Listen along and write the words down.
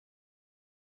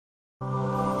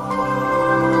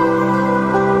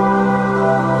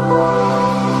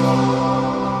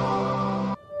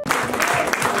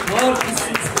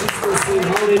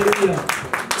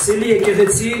Սիրելի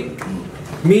եկեղեցի,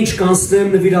 մինչ կանցնեմ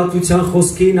նվիրատվության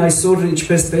խոսքին, այսօր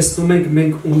ինչպես տեսնում ենք,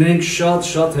 մենք ունենք շատ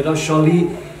հրաշալի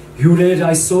հյուրեր,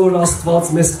 այսօր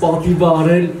Աստված մեզ պատիվ է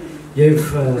արել եւ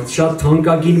շատ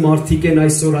թանկագին մարդիկ են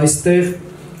այսօր այստեղ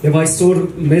եւ այսօր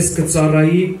մեզ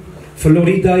կծառայի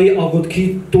Ֆլորիդայի աղոթքի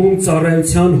տուն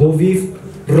ծառայության հովիվ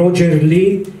Ռոջեր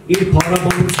Լին իր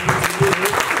փառաբանությունը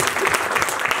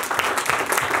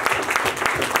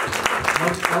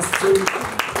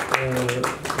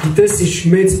Գիտես ինչ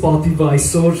մեծ պատիվ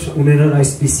այսօր ունենալ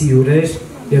այսպիսի հյուրեր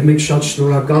եւ մենք շատ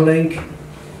շնորհակալ ենք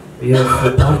եւ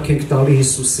փառք ենք տալի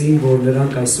Հիսուսին, որ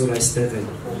նրանք այսօր այստեղ են։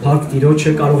 Փառք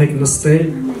Տիրոջը, կարող եք նստել։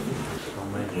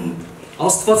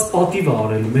 Աստված պատիվ է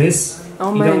արել մեզ։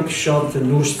 Իրանք շատ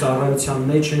լուրջ ծառայության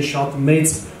մեջ են, շատ մեծ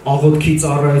աղոթքի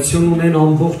ծառայություն ունեն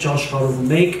ամբողջ աշխարհում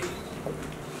մեկ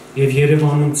եւ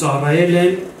Երևանում ծառայել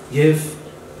են եւ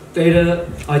Տերը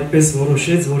այդպես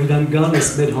որոշեց, որ իրանք գան այս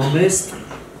մեր համեստ,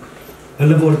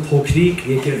 հələ որ փոքրիկ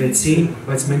եկեղեցին,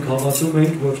 բայց մենք հավատում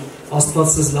ենք, որ Աստված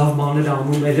ցեզ լավ բաներ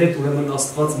անում էր, ուրեմն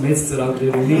Աստված մեծ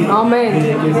ծրագրեր ունի։ Ամեն։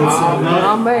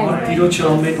 Ամեն։ Տիրոջը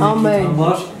ամեն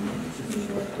համար։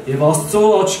 Եվ Աստծո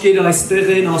աչքերը այստեղ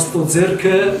են, Աստծո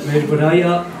ձեռքը մեր վրա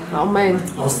է։ Ամեն։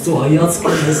 Աստծո հայացքը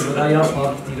մեզ վրա է,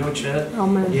 փառք Տիրոջը։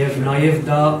 Ամեն։ Եվ նաև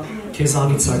դա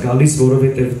քեզանից է գալիս,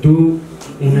 որովհետև դու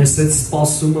ունես այդ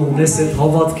սպասումը, ունես այդ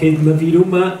հավատքի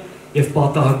նվիրումը եւ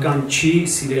պատահական չի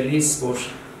սիրելիս, որ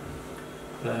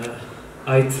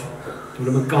այդ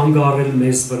ուրեմն կանգ առել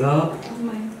մեզ վրա,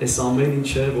 այս ամեն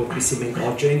ինչը, որպեսզի մենք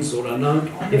աճենք, զորանանք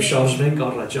եւ շարժվենք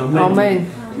առաջ։ Ամեն։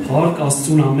 Փառք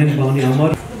Աստծուն ամեն բանի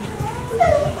համար։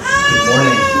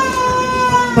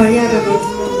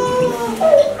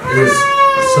 It is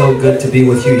so good to be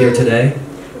with you here today.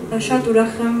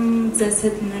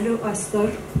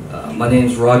 My name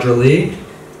is Roger Lì.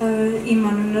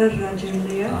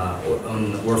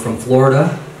 We're from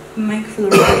Florida.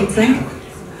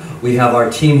 We have our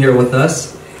team here with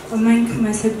us. We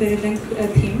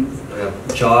have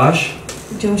Josh,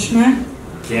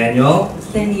 Daniel,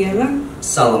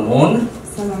 Salomon,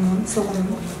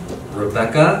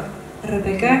 Rebecca,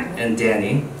 and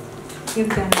Danny.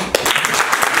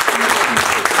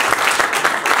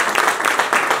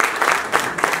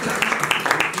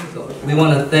 We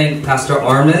want to thank Pastor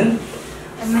Armin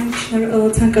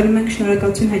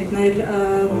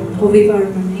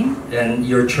and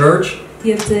your church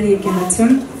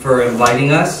for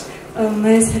inviting us.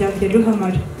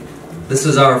 This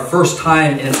is our first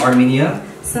time in Armenia,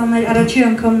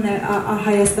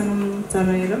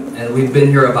 and we've been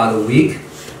here about a week.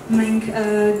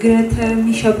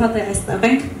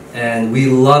 And we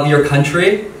love your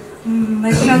country.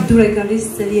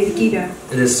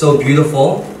 It is so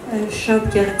beautiful.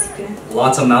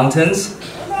 Lots of mountains.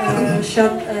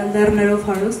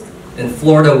 In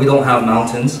Florida, we don't have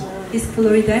mountains.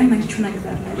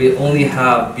 We only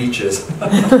have beaches.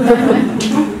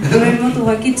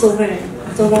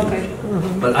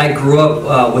 But I grew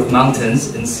up with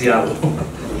mountains in Seattle.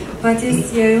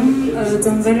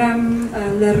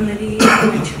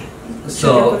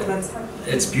 So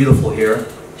it's beautiful here.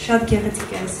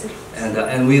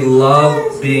 And we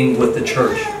love being with the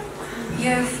church.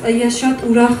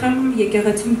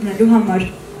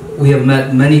 We have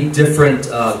met many different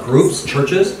groups,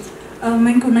 churches. And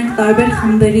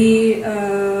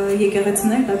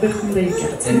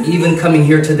even coming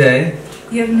here today,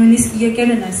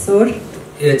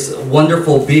 it's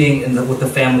wonderful being with the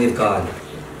family of God.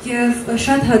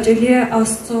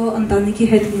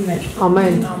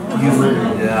 Amen.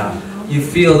 You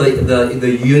feel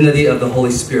the unity of the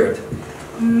Holy Spirit.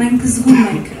 Amen.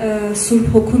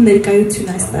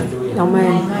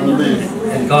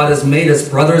 And God has made us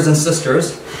brothers and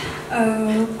sisters.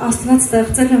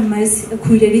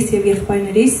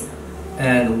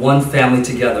 And one family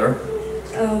together.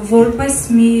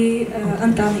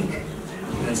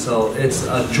 And so it's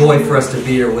a joy for us to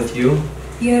be here with you.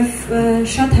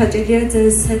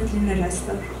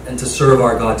 And to serve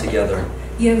our God together.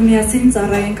 Amen.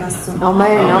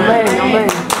 Amen.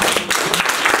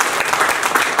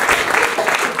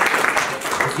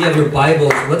 If you have your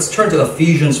Bibles, let's turn to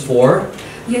Ephesians 4.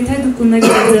 I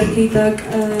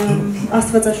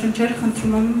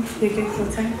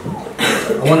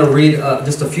want to read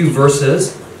just a few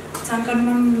verses.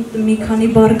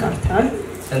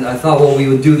 And I thought what we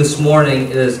would do this morning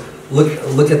is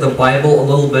look at the Bible a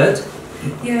little bit.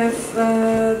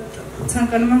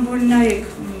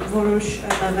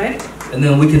 And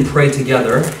then we can pray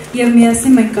together.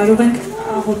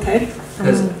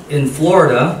 Because in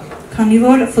Florida,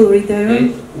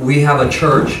 we have a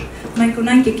church.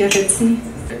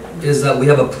 Is that we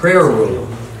have a prayer room.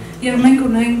 Եվ մենք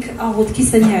ունենք աղոթքի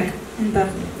սենյակ այնտեղ։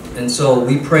 And so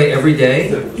we pray every day.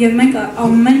 Եվ մենք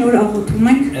ամեն օր աղոթում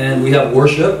ենք։ And we have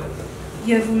worship.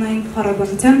 Եվ ունենք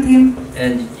փառաբանության թիմ։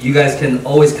 And you guys can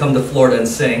always come to Florida and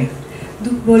sing.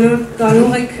 Դուք բոլոր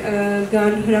կարող եք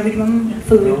գալ հրավիրում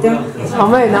Ֆլորիդա։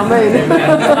 Amen, amen.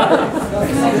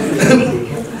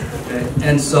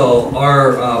 And so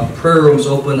our prayer rooms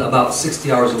open about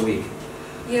 60 hours a week.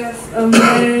 Եվ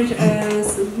մեր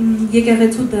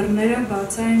եկեղեցու դռները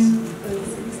բաց են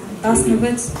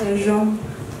 16 ժամ,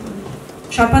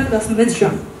 շաբաթ 16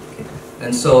 ժամ։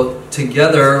 And so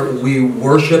together we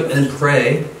worship and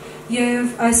pray.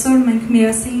 Եվ այսօր մենք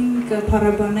միասին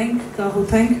կփառաբանենք,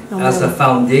 կաղոթենք as a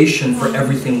foundation for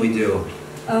everything we do.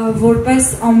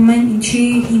 Որպես ամեն ինչի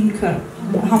հիմքը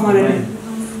համարել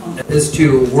is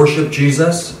to worship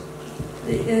Jesus.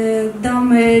 Դա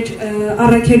մեր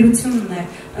առաքելությունն է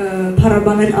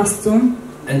փառաբանել Աստծուն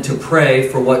and to pray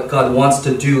for what God wants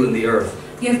to do in the earth.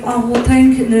 Եվ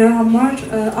աղոթենք նրա համար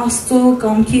Աստծո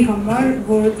կամքի համար,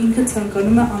 որ ինքը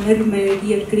ցանկանում է անել մեր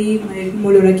երկրի, մեր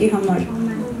մոլորակի համար։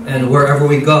 And wherever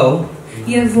we go,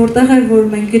 Եվ որտեղ էլ որ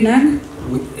մենք գնանք,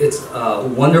 it's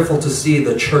wonderful to see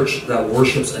the church that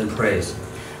worships and prays.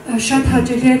 Շատ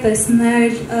հաճելի է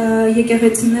տեսնել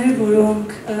եկեղեցիները, որոնք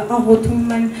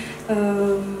աղոթում են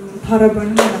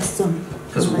փառաբանում են Աստծուն։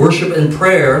 Because worship and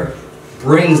prayer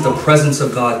brings the presence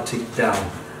of God down.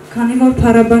 Քանի որ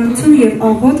փառաբանություն եւ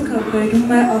աղոթքը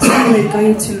բերում է Աստծո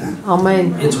ներկայությունը։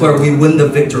 Amen. It's where we win the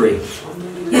victory.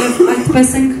 Եվ այդպես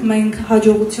ենք մենք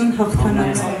հաջողություն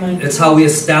հաղթանակ։ It's how we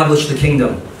establish the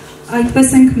kingdom.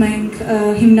 Այդպես ենք մենք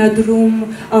հիմնադրում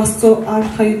Աստծո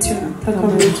արքայությունը,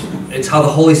 թագավորությունը։ It's how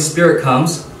the Holy Spirit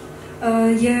comes.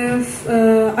 Եվ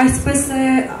այսպես է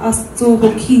Աստծո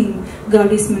հոգին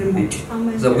գալիս մեր մեջ։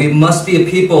 So we must be a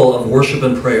people of worship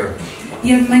and prayer.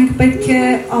 Եվ մենք պետք է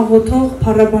աղոթող,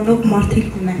 փառաբանող մարդիկ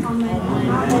լինենք։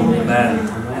 Amen.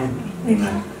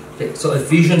 Amen. Okay, so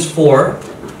Ephesians 4.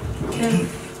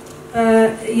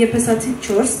 Եփեսացի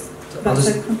 4.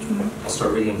 I'll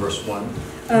start reading verse 1.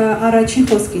 Առաջին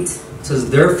խոսքից։ It says,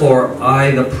 "Therefore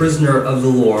I, the prisoner of the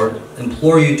Lord,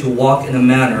 implore you to walk in a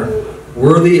manner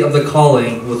worthy of the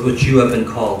calling with which you have been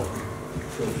called."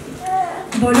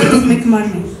 Բոլորս մեկ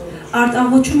մարմին։ Արդ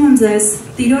աղոթում եմ ձեզ,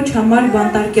 Տիրոջ համար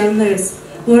բանտարկյալներս,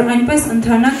 որ այնպես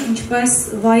ընթանաք, ինչպես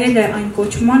վայել է այն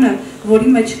կոչմանը, որի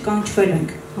մեջ կանչվել ենք։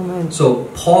 So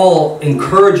Paul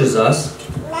encourages us.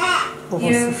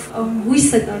 Եվ հույս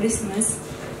է տալիս մեզ։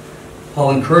 Paul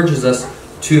encourages us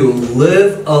to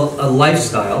live a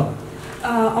lifestyle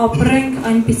ապրենք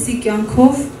այնպիսի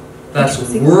կյանքով, that's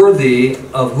worthy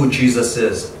of who Jesus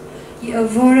is.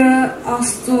 Որը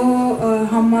Աստծո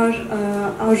համար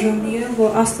արժանի է,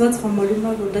 որ Աստված համարում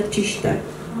է, որ դա ճիշտ է։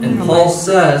 And Paul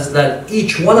says that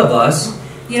each one of us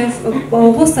Եվ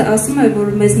Պողոսը ասում է, որ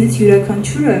մեզնից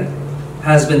յուրաքանչյուրը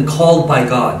has been called by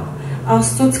God.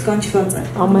 Աստծոց կանչված է։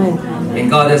 Amen. And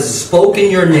God has spoken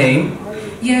your name.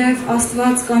 Եվ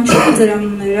Աստված կանչում է ձեր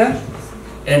անունները։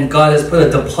 And God has put a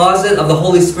deposit of the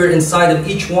Holy Spirit inside of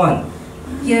each one.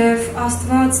 Եվ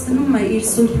Աստված դնում է իր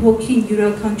Սուրբ Հոգին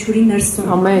յուրաքանչյուրի ներսում։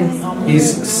 Amen. He's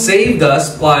saved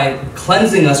us by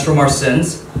cleansing us from our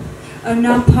sins.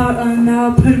 Նա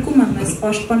փրկում է մեզ,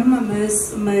 պաշտպանում է մեզ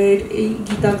մեր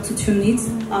գիտակցությունից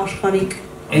աշխարհիկ։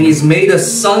 And He's made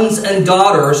us sons and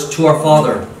daughters to our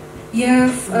Father.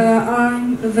 Եվ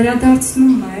այն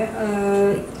վերադարձնում է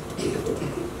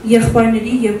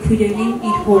եղբայրների եւ քույրերի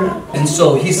իր հորը։ And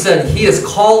so He said He has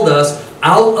called us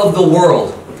out of the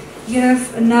world.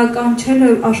 Եվ նա կանչել է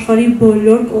աշխարհի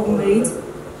բոլոր կողմերից,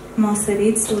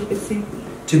 մասերից, որպեսզի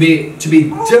to be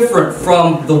different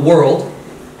from the world.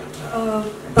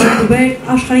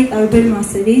 Աշխարհի տարբեր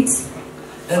մասերից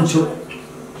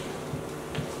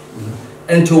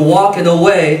and to walk in a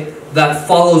way that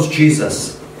follows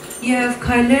Jesus. Եվ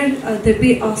քայլել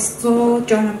դեպի Աստծո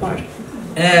ճանապարհ։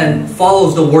 And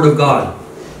follows the Word of God.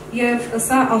 Եվ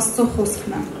սա Աստծո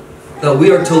խոսքն է։ That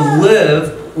we are to live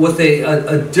with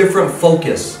a different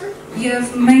focus.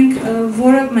 Եվ մենք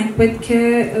որի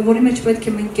մեջ պետք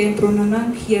է մենք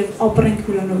կենտրոնանանք եւ ապրենք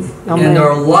նրանով։ And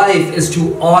our life is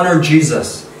to honor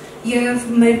Jesus. Եվ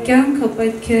մեր կյանքը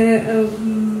պետք է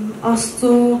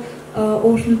Աստծո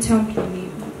օրհնությամբ լինի։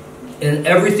 In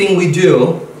everything we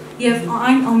do, Եվ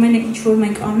այն ամենը ինչ որ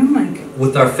մենք անում ենք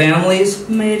with our families,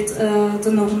 մեր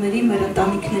ծնողների, մեր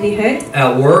ընտանիքների հետ,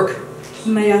 at work,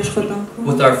 մեր աշխատանքում,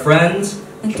 with our friends,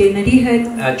 ընկերների հետ,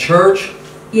 at church,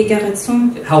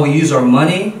 եկեղեցում, how we use our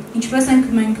money, ինչպես ենք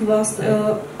մենք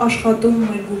աշխատում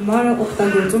մեր գումարը,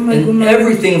 օգտագործում մեր in գումարը,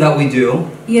 everything that we do,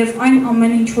 եւ այն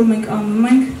ամենը ինչ որ մենք անում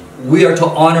ենք, we are to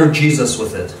honor Jesus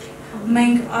with it.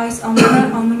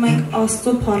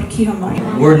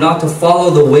 We're not to follow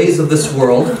the ways of this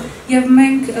world.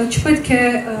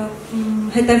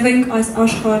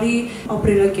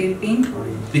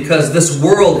 Because this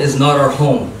world is not our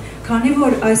home.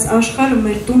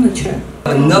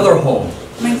 Another home.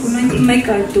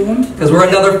 Because we're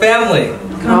another family.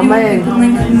 Amen.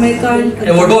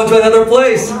 And we're going to another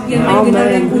place. Amen.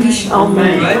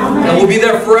 Right? And we'll be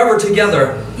there forever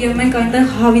together.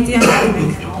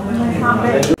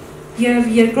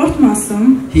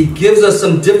 He gives us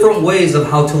some different ways of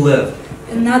how to live.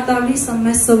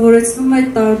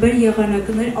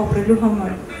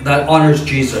 That honors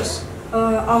Jesus.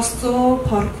 Amen.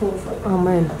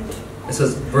 It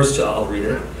says, verse 2, I'll read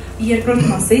it.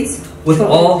 With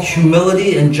all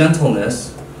humility and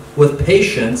gentleness, with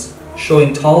patience,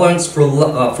 showing tolerance for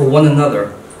one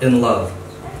another in love.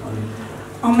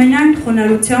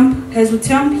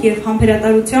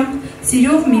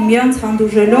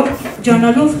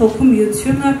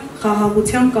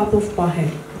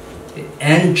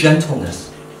 And gentleness.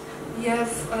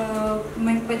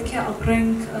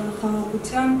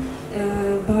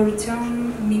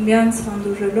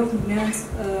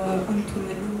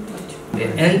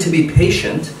 And to be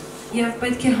patient.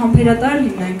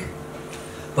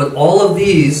 But all of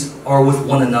these are with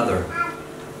one another.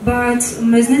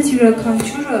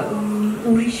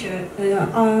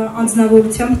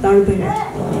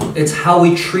 It's how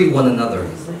we treat one another.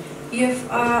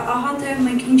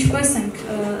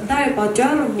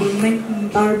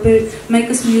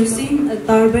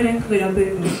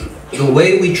 The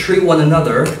way we treat one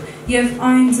another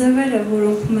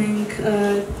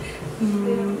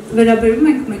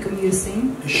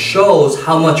shows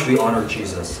how much we honor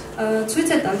Jesus.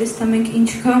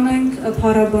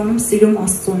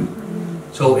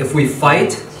 So if we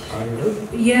fight,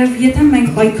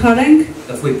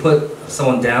 if we put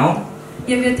someone down,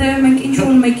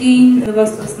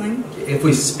 if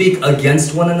we speak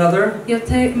against one another,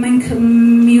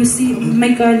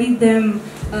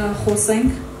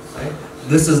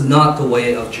 this is not the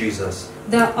way of Jesus.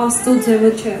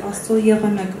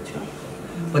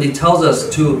 But he tells us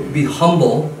to be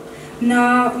humble,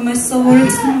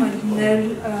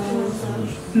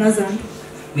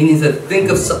 meaning to think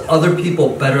of other people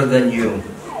better than you.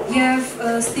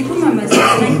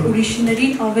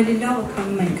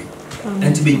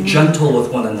 And to be gentle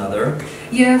with one another,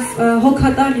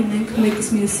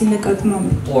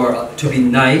 or to be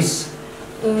nice,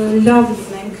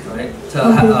 right?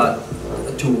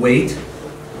 To wait,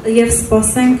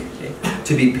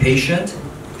 to be patient,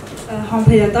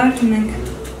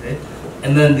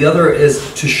 and then the other is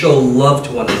to show love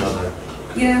to one another.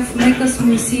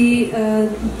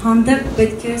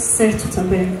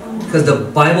 Because the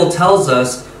Bible tells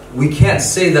us we can't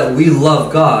say that we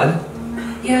love God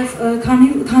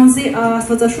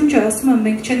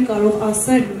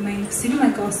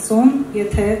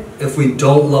if we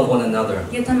don't love one another.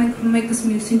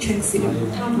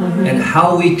 And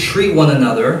how we treat one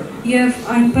another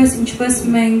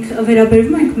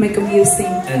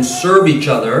and serve each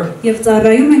other,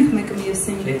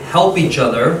 help each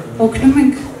other,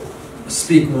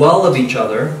 speak well of each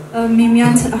other.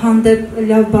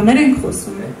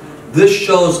 This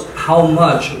shows how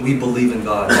much we believe in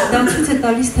God.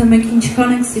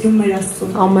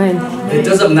 Amen. It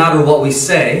doesn't matter what we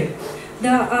say.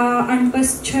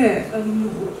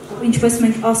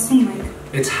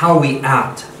 It's how we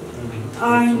act.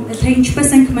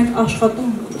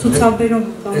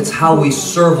 It's how we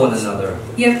serve one another.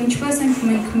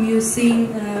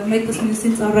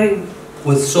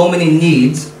 With so many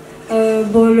needs,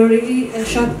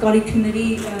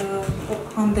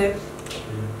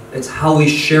 it's how we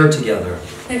share together.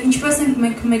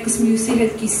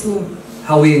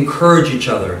 How we encourage each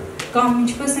other.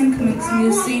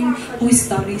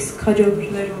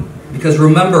 Because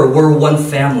remember, we're one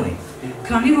family.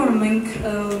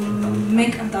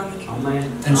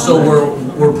 And so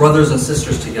we're brothers and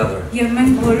sisters together.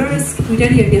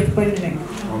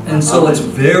 And so it's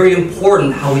very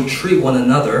important how we treat one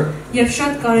another.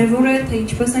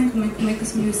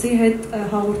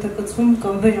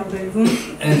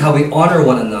 And how we honor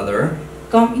one another.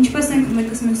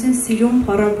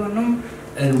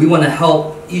 And we want to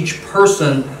help each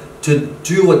person to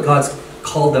do what God's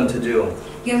called them to do.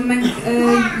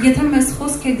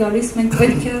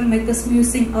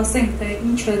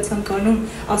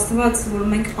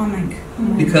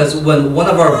 Because when one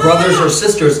of our brothers or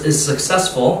sisters is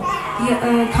successful,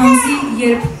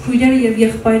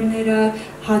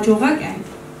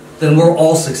 then we're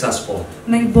all successful.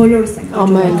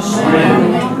 Amen.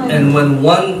 And when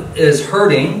one is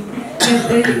hurting,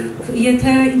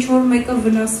 Եթե ինչ որ մեկը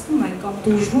վնասվում է կամ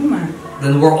դժվում է,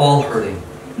 then we're all hurting.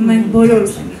 Մենք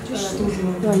բոլորս ենք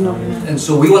դժվում։ And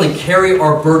so we want to carry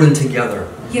our burden together.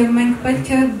 Եվ մենք պետք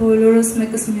է բոլորս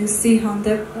մեկս մյուսի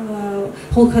հանդեպ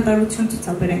հոգատարություն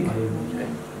ցուցաբերենք։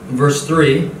 Verse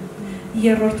 3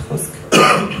 Երրորդ խոսք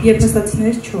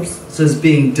Եփեսացիներ 4 says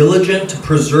being diligent to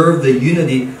preserve the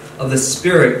unity of the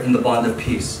spirit in the bond of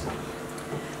peace.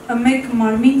 Մեկ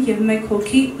մարմին եւ մեկ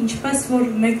հոգի, ինչպես որ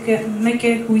մեկ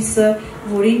է հույսը,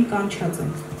 որին կանչած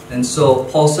ենք։ And so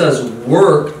Paul says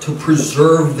work to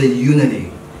preserve the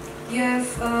unity. Եվ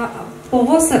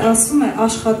Պողոսը ասում է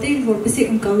աշխատիր, որպեսզի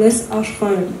ընկալես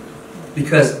աշխարհը։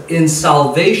 Because in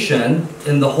salvation,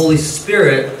 in the Holy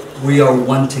Spirit, we are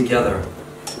one together.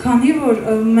 Քանի որ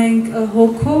մենք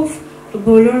հոգով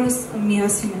բոլորս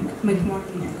միասին ենք, մեկ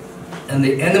մարմին ենք։ And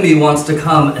the enemy wants to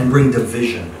come and bring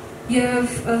division. Եվ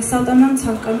սատանան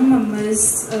ցանկանում է մեզ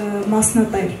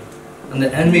մասնատել։ And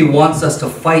the enemy wants us to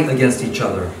fight against each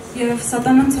other. Եվ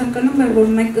սատանան ցանկանում է որ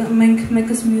մենք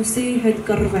մեկս մյուսի հետ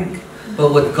կռվենք։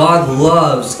 But what God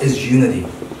loves is unity.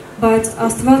 Բայց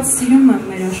Աստված սիրում է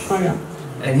մեր աշխարհը։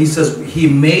 And he says he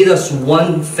made us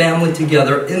one family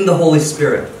together in the Holy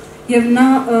Spirit. Եվ նա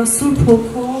Սուրբ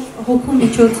Հոգու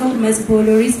միջոցով մեզ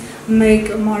բոլորիս մեկ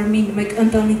մարմին, մեկ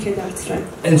ընտանիք է դարձրել։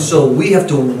 And so we have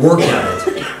to work at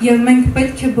it. Եվ մենք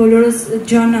պետք է բոլորս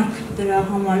ջանանք դրա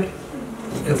համար։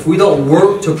 If we don't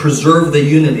work to preserve the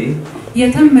unity,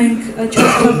 Եթե մենք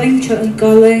չաշխատենք,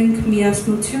 չընկալենք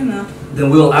միասնությունը, then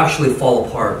we will actually fall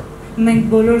apart. Մենք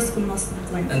բոլորս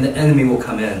կմասնատվենք։ And the enemy will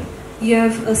come in.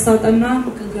 Եվ սատանան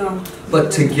կգա։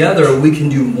 But together we can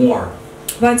do more.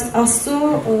 Բայց Աստծո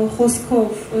խոսքով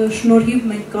շնորհիվ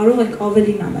մենք կարող ենք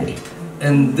ավելին անել։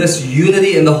 And this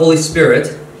unity in the Holy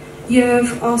Spirit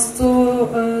Եվ Աստծո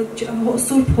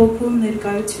Սուրբ Հոգու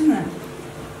ներկայությունը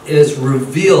is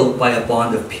revealed by a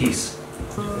bond of peace.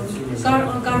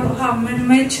 մեր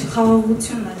մեջ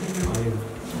խաղաղություն է լինում։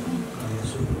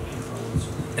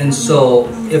 And so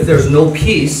if there's no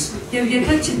peace, Եվ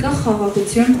եթե չկա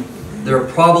խաղաղություն, there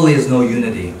probably is no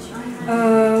unity.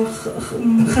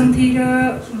 Խնդիրը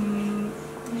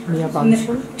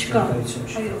միաբանություն չկա։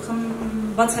 Այո,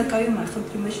 բացակայում է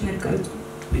խնդրի մեջ ներկայություն։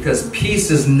 Because peace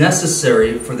is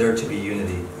necessary for there to be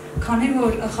unity. Քանի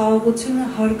որ խաղաղությունը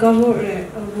հարկավոր է,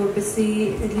 որպեսզի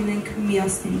լինենք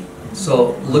միասին։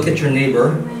 So look at your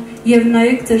neighbor. Եվ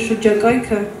նայեք ձեր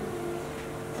շրջակայքը։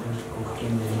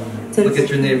 Look at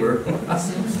your neighbor.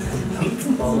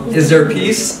 Is there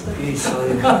peace?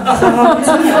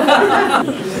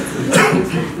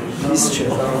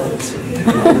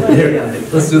 Here,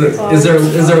 let's do this. Is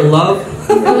there love?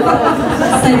 Is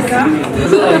it like,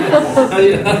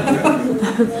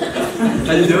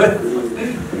 how do you do it?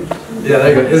 Yeah,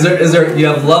 there you go. Is there you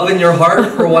have love in your heart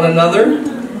for one another?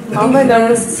 Amen.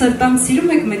 Սրտան սիրում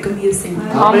եք մեկը մյուսին։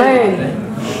 Amen.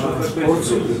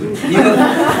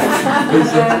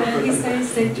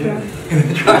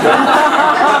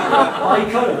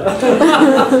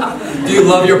 Do you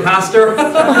love your pastor?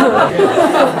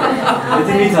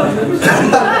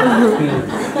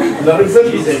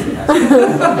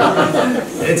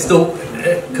 It's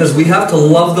because we have to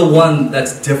love the one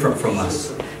that's different from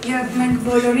us.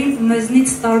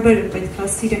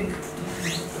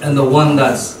 And the one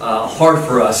that's hard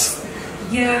for us.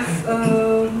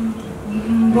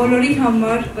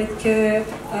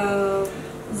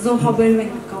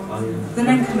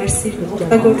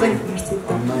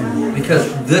 Because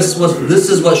this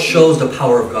is what shows the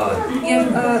power of God.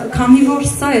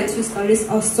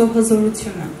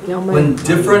 When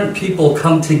different people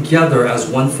come together as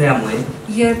one family,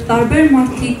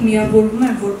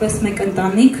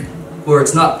 where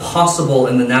it's not possible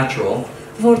in the natural,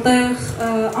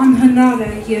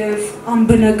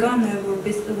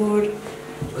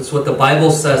 it's what the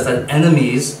Bible says, that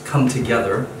enemies come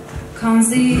together.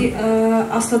 Քանզի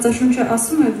Աստվածաշունչը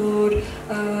ասում է, որ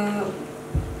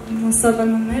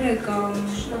սատանաները կամ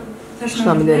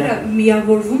թշնամիները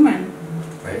միավորվում են,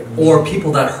 or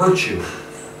people that hurt you.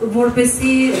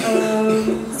 Որպեսզի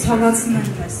ցավացնեն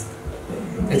մեզ.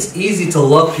 It's easy to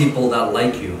love people that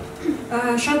like you.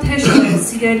 Շատ հեշտ է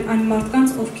սիրել այն մարդկանց,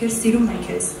 ովքեր սիրում են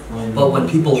քեզ. But when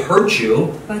people hurt you,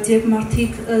 բայց երբ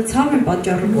մարդիկ ցավ են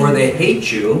պատճառում, or they hate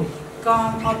you,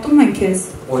 կամ ատում են քեզ,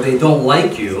 or they don't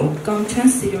like you, կամ չեն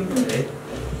սիրում,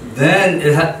 then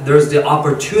there's the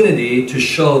opportunity to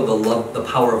show the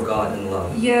power of God in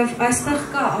love. Եվ այստեղ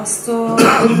կա Աստծո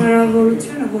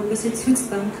հնարավորությունը, որպեսզի ցույց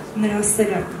տանք նրա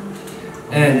սերը.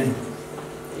 And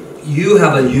you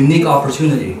have a unique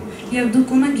opportunity. Եվ դուք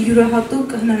ունեք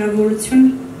յուրահատուկ հնարավորություն,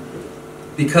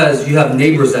 because you have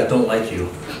neighbors that don't like you.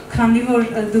 Քանի որ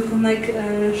դուք ունեք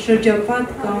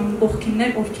շրջապատ կամ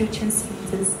կողքիններ, ովքեր չեն սիրում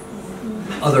ձեզ։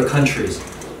 Other countries.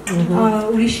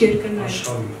 Ուրիշ երկրներ։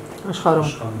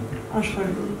 Աշխարհում։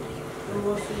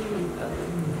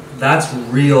 That's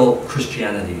real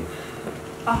Christianity.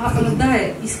 Դա է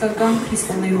իսկական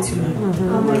քրիստոնեությունը։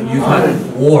 You've had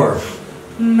war.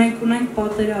 Մենք ունենք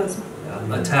պատերազմ։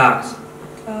 Attacks.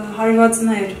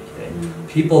 Հարվածներ։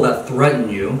 People that threaten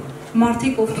you.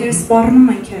 Մարդիկ ովքեր սպառնում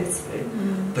են քեզ։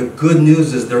 The good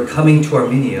news is they're coming to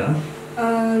Armenia.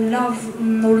 Լավ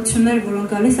նորություններ, որոնք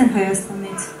գալիս են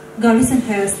Հայաստանից, գալիս են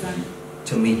Հայաստան։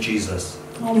 To meet Jesus.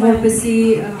 Որպեսզի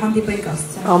հանդիպենք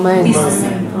Աստծուն։ Amen.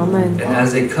 Amen. And as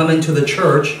they come into the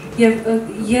church,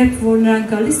 երբ որ նրանք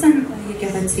գալիս են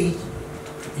եկեղեցի,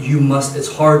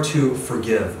 it's hard to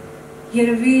forgive.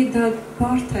 Երևի դա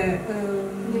բարդ է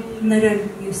ներել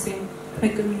մյուսին,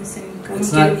 մեկը մյուսին։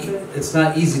 It's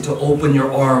not easy to open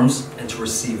your arms and to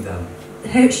receive them.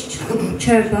 Հեշտ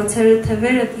չէ բացել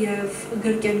թևերդ եւ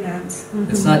գրկել նրանց։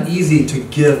 It's not easy to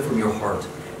give from your heart.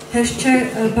 Հեշտ չէ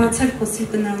բացել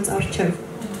խոսիլը նրանց առջև։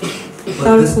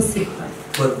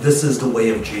 But this is the way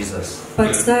of Jesus.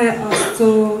 Բայց դա է Աստծո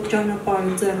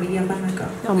ճանապարհը, ձեռը, եղանակը։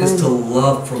 Is to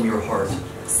love from your heart.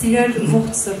 Սիրել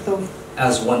ողջ սրտով։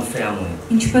 As one family.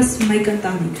 Ինչպես մեկ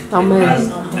ընտանիք։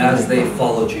 As they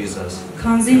follow Jesus.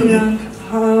 Քանզի նրանք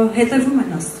հետևում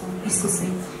են Աստծուն,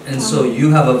 Հիսուսին։ And so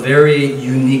you have a very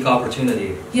unique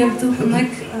opportunity. Եվ դուք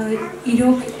ունեք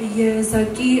իրոք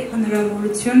եզակի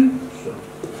հնարավորություն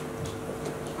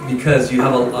because you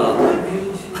have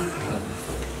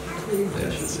I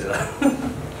should say that.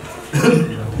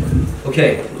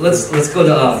 Okay, let's go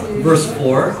to verse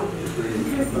 4.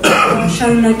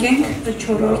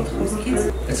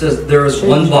 It says there is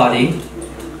one body,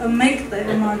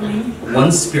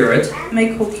 one spirit,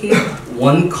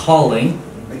 one calling,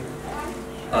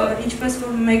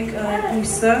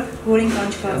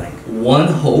 one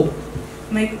hope,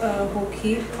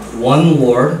 one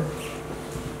Lord.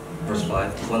 Verse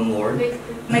 5, one Lord,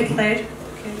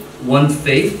 one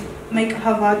faith,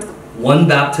 one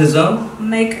baptism,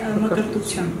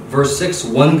 verse 6,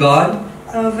 one God,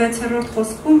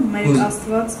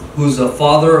 who's the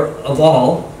Father of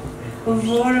all,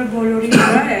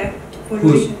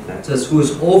 it says who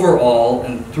is over all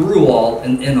and through all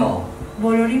and in all.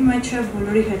 Amen.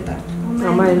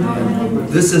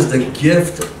 This is the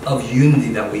gift of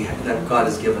unity that God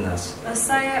has given us.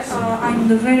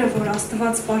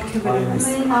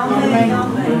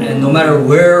 And no matter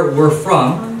where we're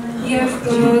from,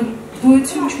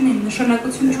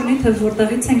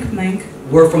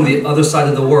 we're from the other side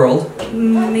of the world.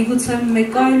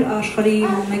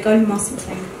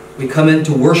 We come in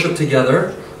to worship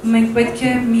together. And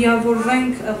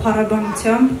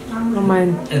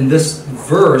this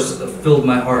verse filled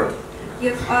my heart.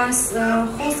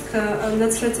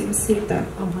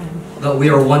 That we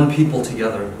are one people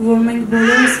together.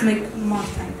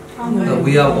 That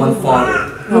we have one Father.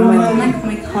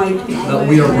 That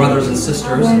we are brothers and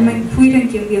sisters.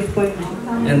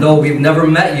 And though we've never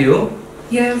met you,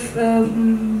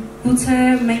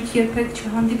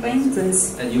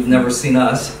 and you've never seen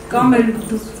us,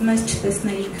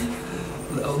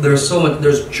 there's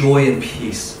joy and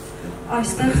peace.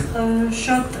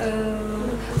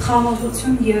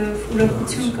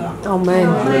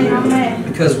 Amen.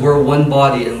 Because we're one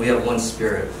body and we have one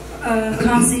spirit.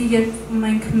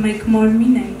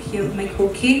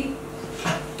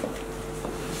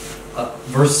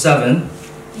 Verse 7,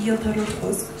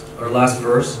 our last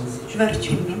verse,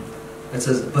 it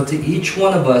says, but to each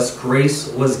one of us grace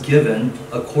was given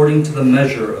according to the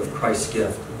measure of Christ's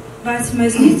gift.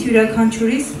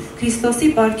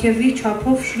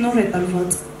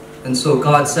 And so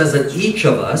God says that each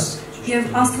of us,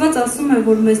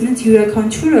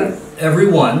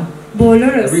 everyone,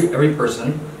 every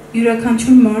person,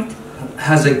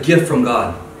 has a gift from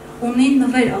God.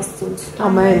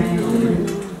 Amen.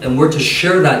 And we're to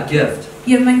share that gift.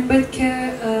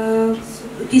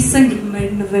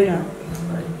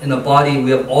 In the body,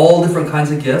 we have all different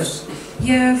kinds of gifts.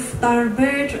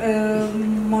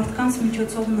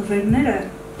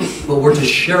 But we're to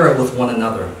share it with one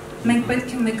another. And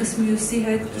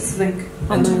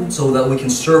so that we can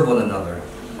serve one another.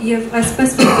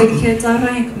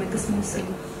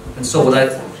 And so what I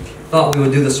thought we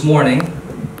would do this morning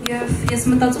is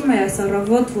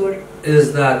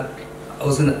that I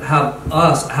was going to have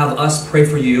us pray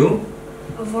for you.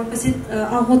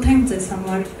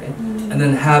 And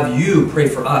then have you pray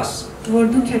for us.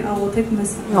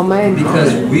 Amen.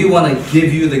 Because we want to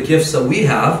give you the gifts that we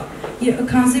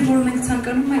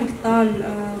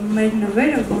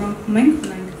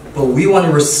but we want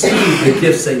to receive the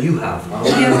gifts that you have.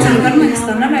 Amen.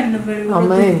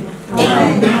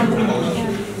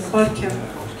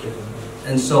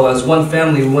 And so as one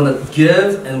family, we want to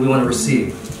give and we want to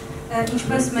receive.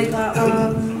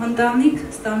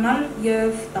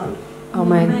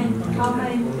 Amen.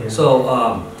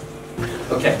 So,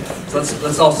 okay, so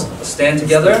let's all stand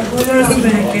together.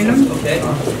 Okay,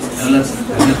 and let's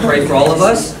pray for all of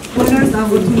us.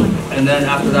 And then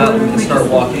after that, we can start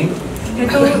walking.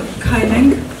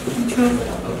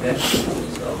 Okay.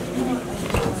 So,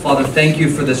 Father, thank you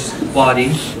for this body.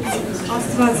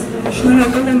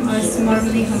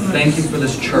 Thank you for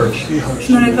this church.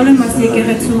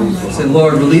 Say,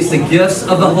 Lord, release the gifts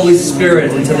of the Holy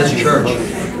Spirit into this church.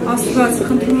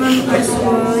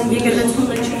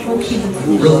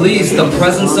 Release the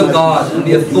presence of God and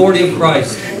the authority of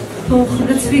Christ.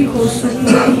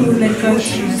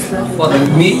 Father,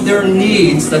 meet their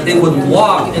needs that they would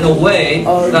walk in a way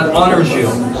that honors you.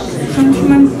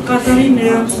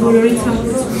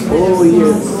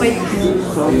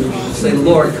 Say,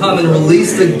 Lord, come and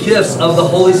release the gifts of the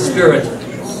Holy Spirit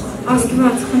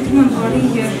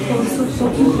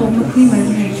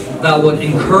that would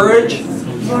encourage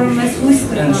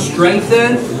and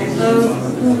strengthen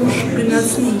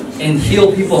and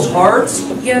heal people's hearts.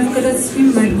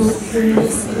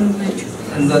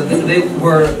 And that they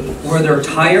where they're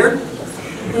tired,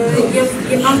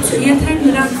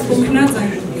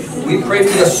 we pray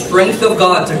for the strength of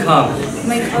God to come.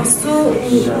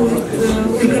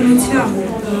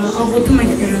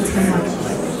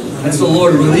 And so,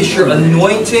 Lord, release your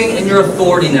anointing and your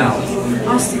authority now.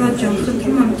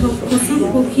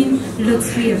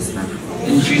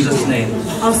 In Jesus' name.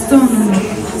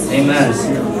 Amen.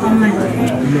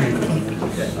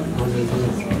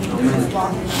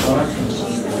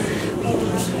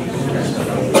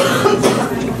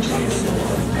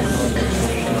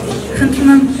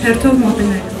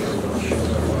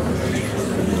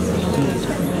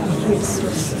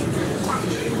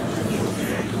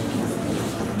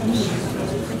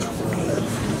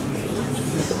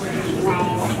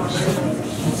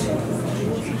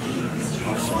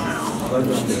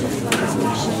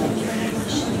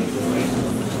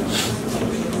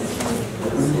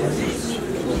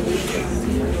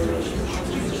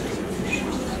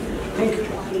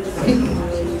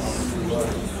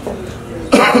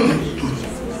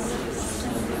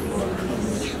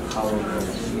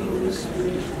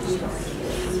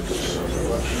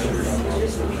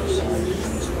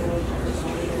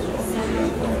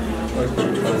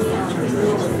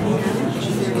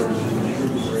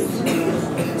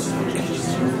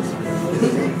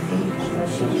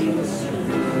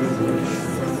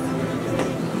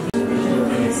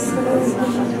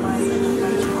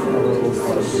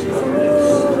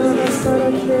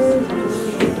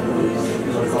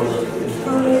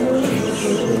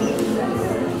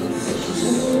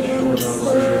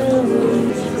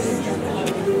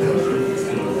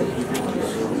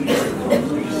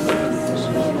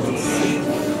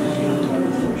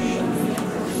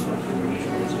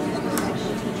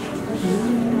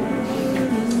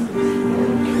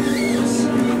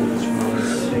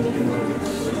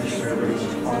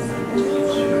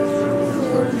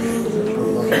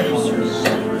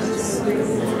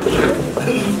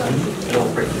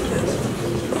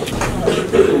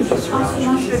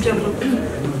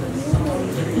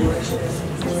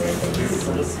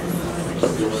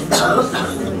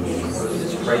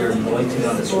 Pray your anointing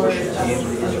on this worship team.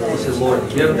 He says, Lord,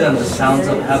 give them the sounds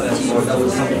of heaven, Lord, that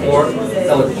would support,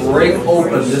 that would break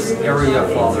open this area,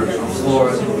 Father.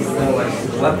 Lord, like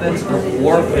weapons of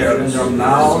warfare in their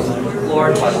mouths,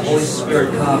 Lord, by the Holy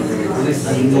Spirit come. Release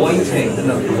anointing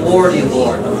and authority,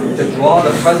 Lord, to draw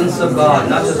the presence of God,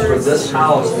 not just for this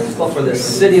house, but for this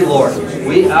city, Lord.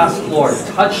 We ask, Lord,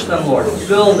 touch them, Lord,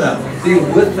 fill them, be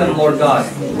with them, Lord God.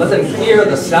 Let them hear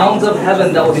the sounds of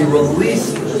heaven that will be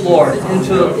released, Lord,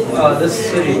 into this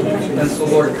city. And so,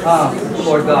 Lord, come,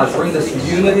 Lord God, bring this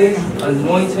unity,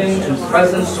 anointing, and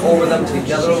presence over them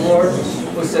together, Lord.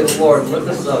 We say, Lord, let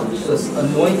this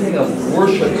anointing of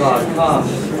worship, God, come,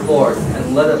 Lord,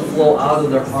 and let it flow out of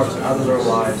their hearts, out of their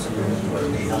lives.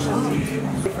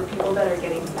 For people that are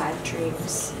getting bad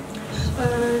dreams.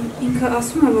 Ինքը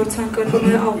ասում է, որ ցանկանում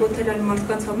է աղոթել այն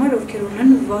մարդկանց համար, ովքեր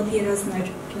ունեն վատ երազներ։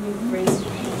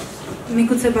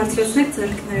 Միգուցե բարձրացնեք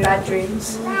ձեռքները։ Bad dreams.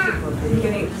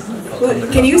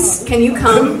 Can you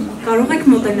come? Կարող եք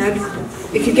մոտենալ։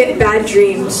 If you get bad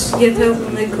dreams, Եթե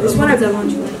ունեք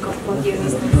զվարճավանջներ կապված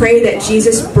երազներ։ pray that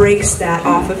Jesus breaks that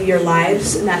off of your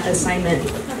lives and that assignment.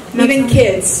 Even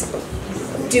kids.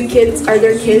 Are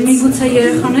there kids? Միգուցե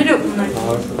երեխաները ունեն։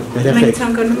 Մենք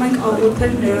ցանկանում ենք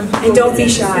աղոթել նրան։ And don't be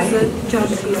shy.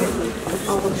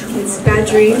 It's bad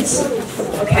dreams.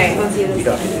 Okay.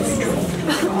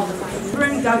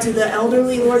 Bring God to the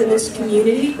elderly, Lord, in this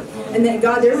community. And that,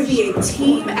 God, there would be a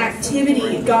team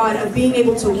activity, God, of being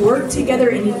able to work together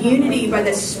in unity by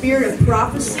the spirit of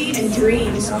prophecy and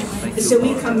dreams. And so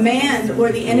we command,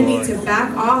 Lord, the enemy to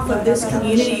back off of this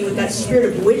community with that spirit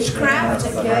of witchcraft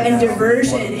and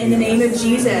diversion in the name of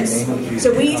Jesus.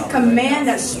 So we command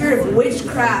that spirit of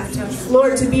witchcraft,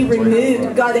 Lord, to be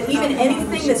removed. God, that even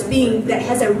anything that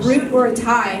has a root or a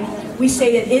tie, we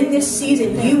say that in this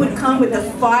season you would come with the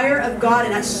fire of God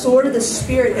and that sword of the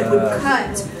Spirit that would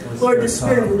cut, Lord, the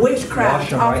spirit of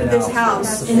witchcraft off of this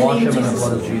house in the name of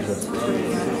Jesus.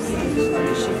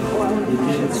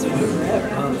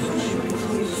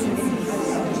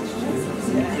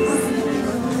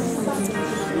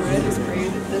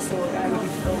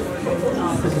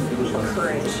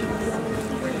 Courage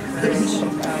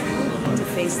to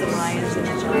face the lions and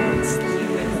the giants. That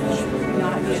you would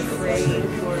not be afraid,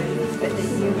 Lord, but that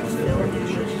you would fill me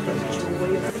with the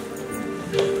joy of.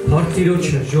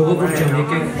 Հարթիրոջը, ժողովուրդ ջան,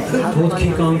 եկեք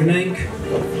ոտքի կանգնենք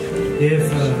և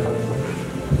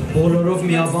բոլորով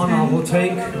միաբան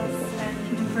աղոթենք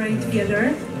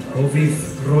հովիվ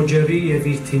Ռոջերի և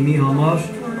իր թիմի համար,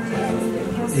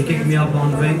 եկեք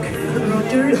միաբանվենք,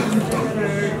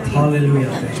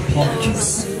 հալելույա Տեր,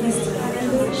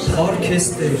 փառք ես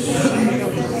Տեր,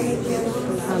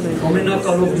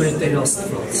 ամենակարող մեր Տեր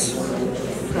Աստված,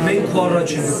 մենք քո առաջ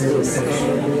ենք բերում Տեր,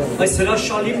 այս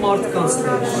հրաշալի մարդկանց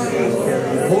Տեր,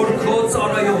 որ քո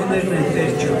ծառայողներն են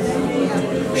Տեր ջան,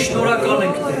 շնորհակալ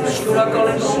ենք Տեր, շնորհակալ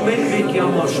ենք ամեն մեկի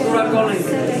համար, շնորհակալ ենք,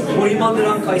 որ հիմա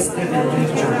նրանք այստեղ են Տեր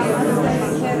ջան,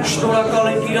 շնորհակալ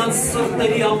ենք իրանց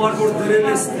սրտերի համար, որ դրել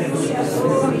ես Տեր,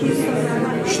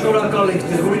 շնորհակալ ենք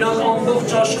Տեր, որ իրանք ամբողջ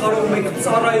աշխարհով մեկ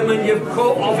ծառայում են և քո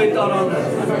ավետարանը,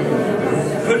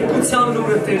 Փրկության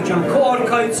լուրը Տեր ջան, քո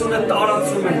արքայությունը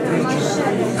տարածում են Տեր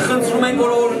ջան, խնդրում ենք,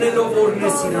 որ օրնելով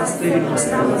օրնես իրաց Տեր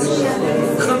Աստված,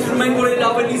 խնդրում ենք, որ էլ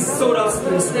ավելի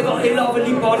զորացնես, էլ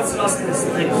ավելի բարձրացնես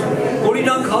Տեր, որ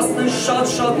իրանք հասնեն շատ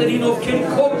շատերին, ովքեր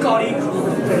քո կարիք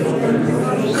ունեն Տեր,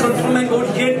 խնդրում ենք, որ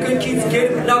երկնքից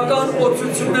գերբնական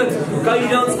օծությունը գա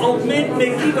իրանց ամեն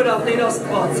մեկի վրա Տեր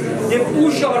Աստված, և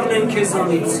ուժ առնեն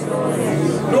քեզանից,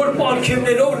 նոր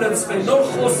պարգևներով լցվեն, նոր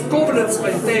խոսքով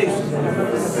լցվեն Տեր,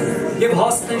 և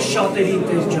հասնեն շատերին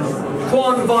Տեր ջան, քո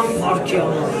անվան փառքի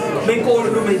համար, մենք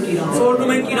օրհնում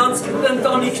ենք իրանց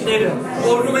ընտանիքները,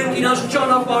 օրհնում ենք իրանց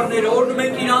ճանապարհները, օրհնում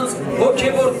ենք իրանց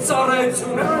հոգևոր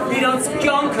ծառայությունը, իրանց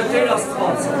կյանքը Տեր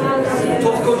Աստված,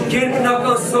 թող քո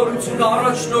գերբնական զորությունը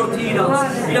առաջնորդի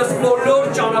իրանց բոլոր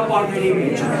ճանապարհների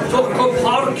մեջ, թող քո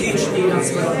փառքը իջնի իրանց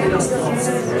վրա Տեր Աստված,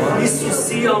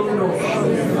 Հիսուսի անունով,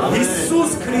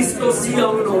 Հիսուս Քրիստոսի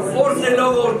անունով,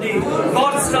 օրհնելով օրհնի,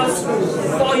 բարձրացնում,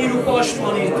 պահիր ու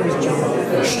պաշտպանիր Տեր ջան,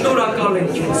 շնորհակալ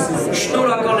ենք քեզ,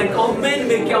 շնորհակալ ենք ամեն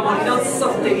մեկի համար, իրանց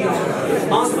սրտերի համար,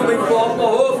 անցնում ենք քո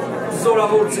ապահով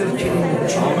զորավոր ձեռքերի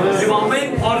մեջ, և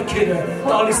ամեն փառքերը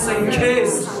տալիս են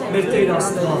քեզ, մեր Տեր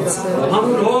Աստված,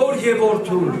 հանուն Հոր և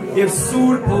Որդու և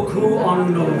Սուրբ Հոգու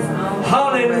անունով,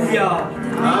 հալելույա,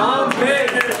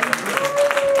 ամեն,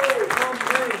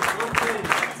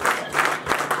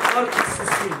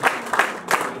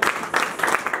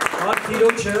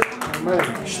 Տիրոջը,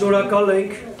 շնորհակալ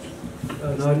ենք,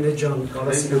 Նարինե ջան,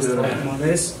 կարասի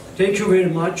ստեղծմանես, thank you very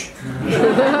much,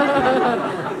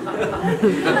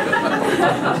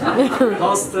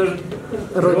 Pastor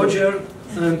Roger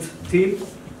and team,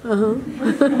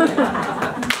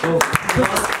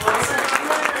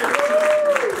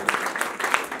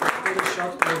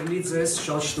 շատ կողմի ձեզ,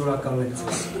 շատ շնորհակալ ենք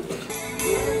ձեզ,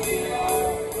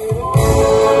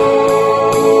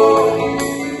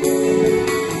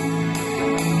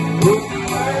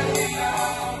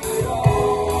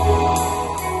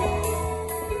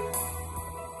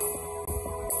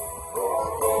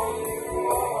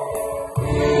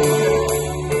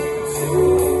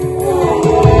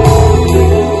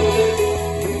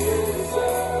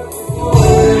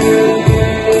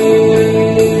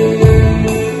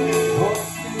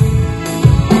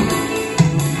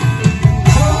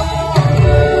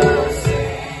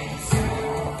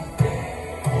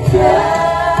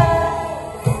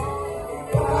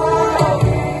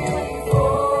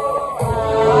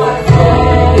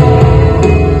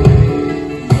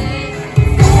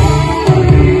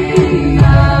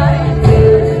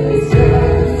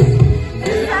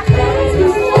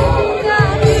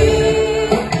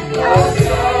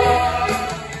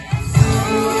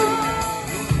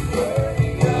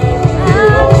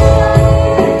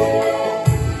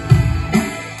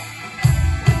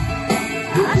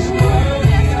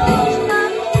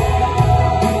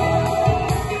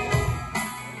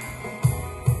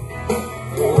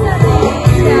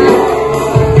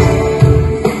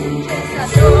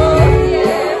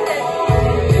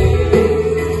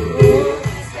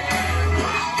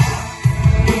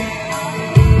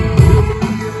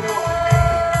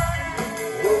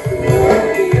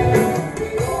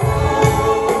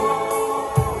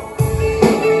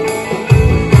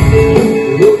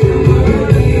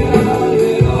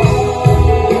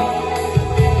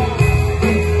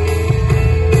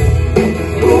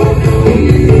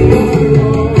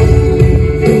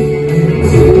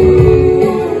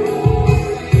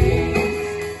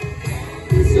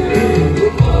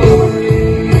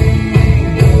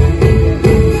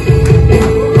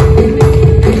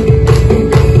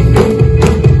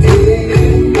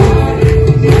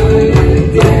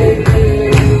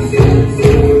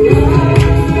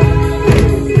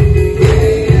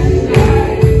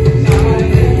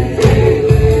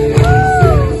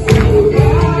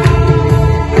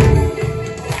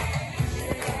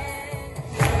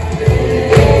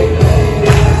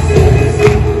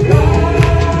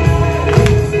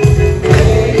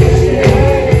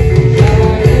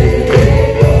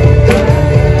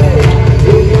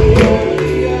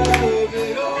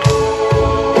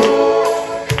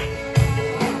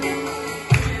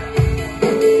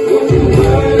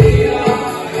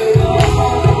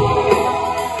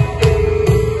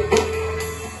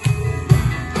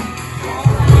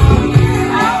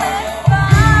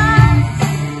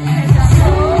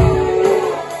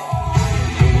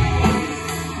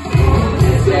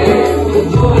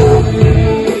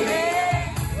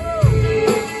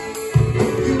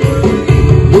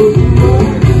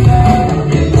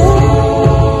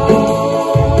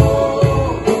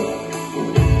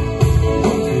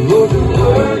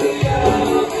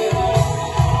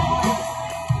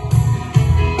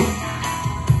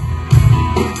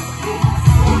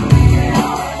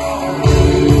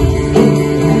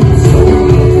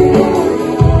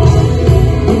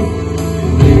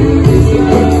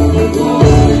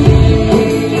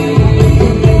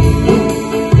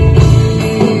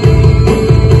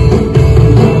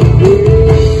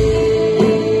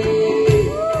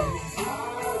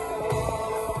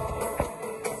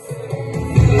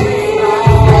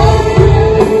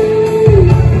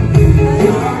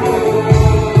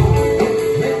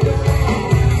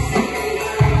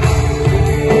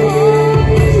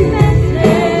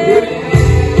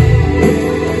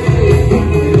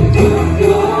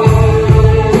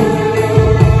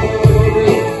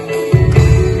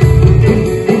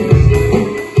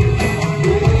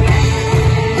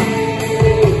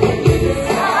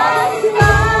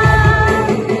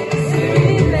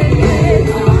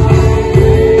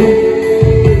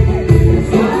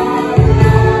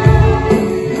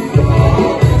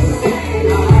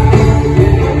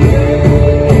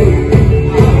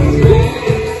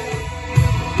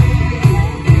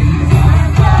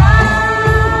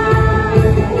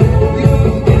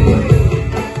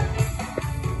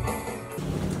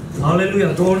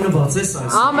 Հալելույա, դորնված ես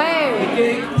այս։ Ամեն։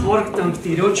 Եկեք փառք տանք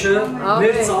Տիրոջը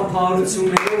մեր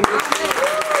ծափահարություններով։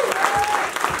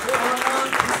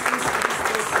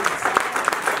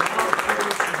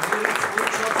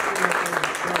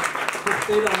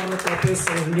 Անհատապես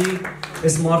օրնի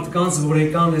այս մարդկանց, որ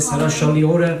եկան այս հրաշալի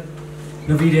օրը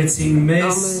նվիրեցին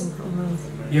մեզ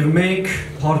եւ մենք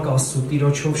փառք Աստծո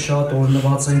Տիրոջով շատ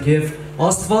օրնված ենք եւ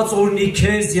Աստված օրնի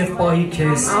քեզ եւ պահի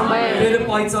քեզ։ Տերը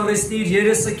պայծառեցնի իր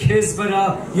երեսը քեզ վրա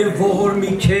եւ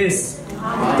ողորմի քեզ։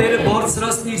 Տերը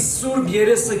բարձրացնի իր սուրբ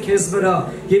երեսը քեզ վրա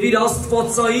եւ իր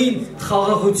աստվածային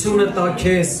խաղաղությունը տա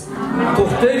քեզ։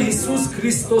 Թող Տեր Հիսուս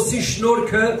Քրիստոսի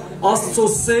շնորհքը, Աստծո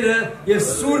սերը եւ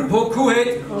Սուրբ Հոգու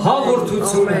հետ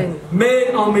հաղորդությունը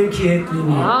մեր ամենքի հետ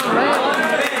լինի։ Ամեն։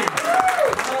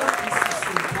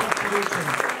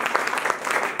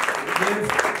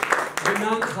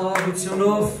 Գնանք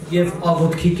խաղաղությունով եւ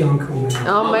աղոթքի կյանք ունենանք։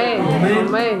 Ամեն։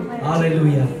 Ամեն։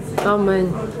 Հալելույա։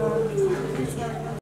 Ամեն։